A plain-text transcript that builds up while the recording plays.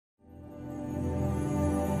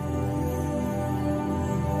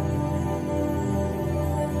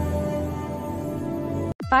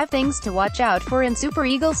5 things to watch out for in Super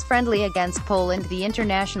Eagles friendly against Poland. The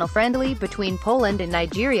international friendly between Poland and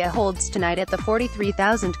Nigeria holds tonight at the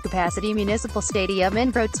 43,000-capacity Municipal Stadium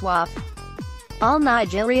in Wroclaw.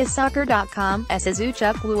 AllNigeriaSoccer.com's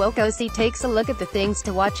Izuchukwu Okosi takes a look at the things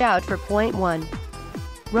to watch out for. Point 1.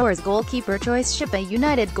 Rohr's goalkeeper ChoicesChippa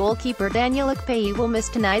United goalkeeper Daniel Akpeyi will miss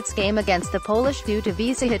tonight's game against the Polish due to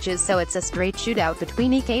visa hitches, so it's a straight shootout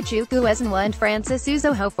between Ikechukwu Ezenwa and Francis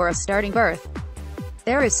Uzoho for a starting berth.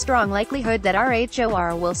 There is strong likelihood that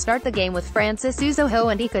Rohr will start the game with Francis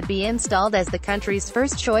Uzoho, and he could be installed as the country's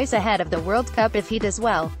first choice ahead of the World Cup if he does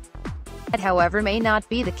well. That, however, may not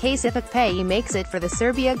be the case if Akpeyi makes it for the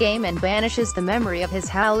Serbia game and banishes the memory of his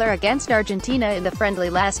howler against Argentina in the friendly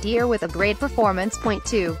last year with a great performance. Point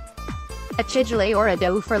 2. Hitches or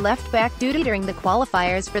Uzoho for left-back duty during the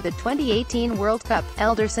qualifiers for the 2018 World Cup.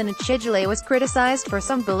 Hitches was criticized for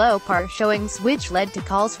some below-par showings, which led to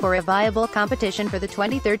calls for a viable competition for the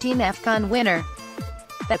 2013 AFCON winner.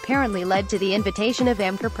 That apparently led to the invitation of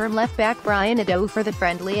Perm left-back Brian Uzoho for the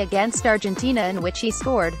friendly against Argentina, in which he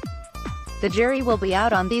scored. The jury will be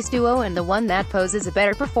out on these duo, and the one that poses a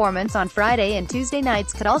better performance on Friday and Tuesday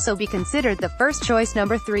nights could also be considered the first choice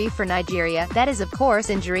number 3 for Nigeria, that is of course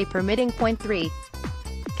injury permitting. Point 3.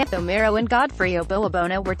 Romero and Godfrey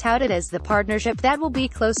Oboabona were touted as the partnership that will be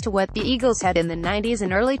close to what the Eagles had in the 90s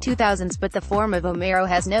and early 2000s, but the form of Romero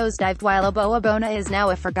has nosedived while Oboabona is now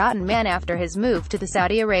a forgotten man after his move to the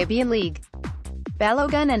Saudi Arabian League.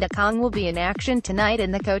 Balogun and Akong will be in action tonight,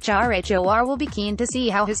 and the coach Rohr will be keen to see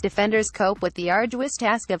how his defenders cope with the arduous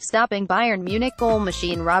task of stopping Bayern Munich goal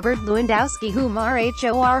machine Robert Lewandowski, whom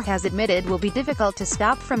Rohr has admitted will be difficult to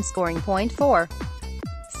stop from scoring. Point 4.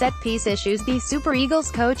 Set-piece issues. The Super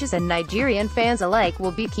Eagles coaches and Nigerian fans alike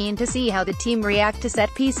will be keen to see how the team react to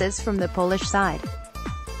set-pieces from the Polish side.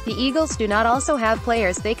 The Eagles do not also have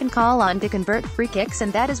players they can call on to convert free kicks,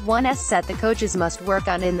 and that is one set the coaches must work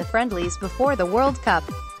on in the friendlies before the World Cup.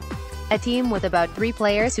 A team with about 3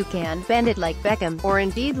 players who can bend it like Beckham, or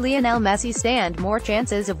indeed Lionel Messi, stand more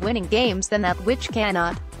chances of winning games than that which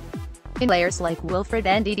cannot. In players like Wilfred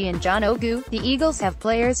Ndidi and John Ogu, the Eagles have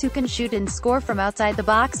players who can shoot and score from outside the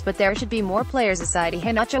box, but there should be more players aside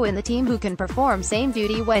Iheanacho in the team who can perform same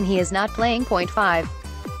duty when he is not playing. Point 5.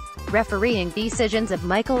 Refereeing decisions of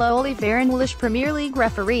Michael Oliver. English Premier League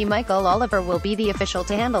referee Michael Oliver will be the official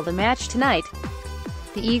to handle the match tonight.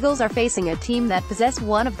 The Eagles are facing a team that possess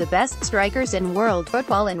one of the best strikers in world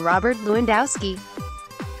football in Robert Lewandowski.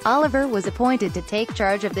 Oliver was appointed to take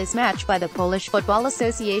charge of this match by the Polish Football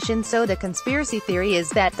Association, so the conspiracy theory is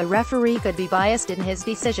that the referee could be biased in his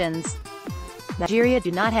decisions. Nigeria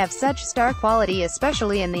do not have such star quality,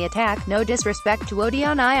 especially in the attack. No disrespect to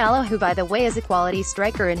Odion Ayala, who by the way is a quality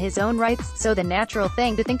striker in his own rights, so the natural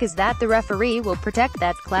thing to think is that the referee will protect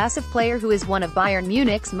that class of player who is one of Bayern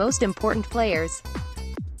Munich's most important players.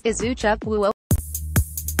 Izuchukwu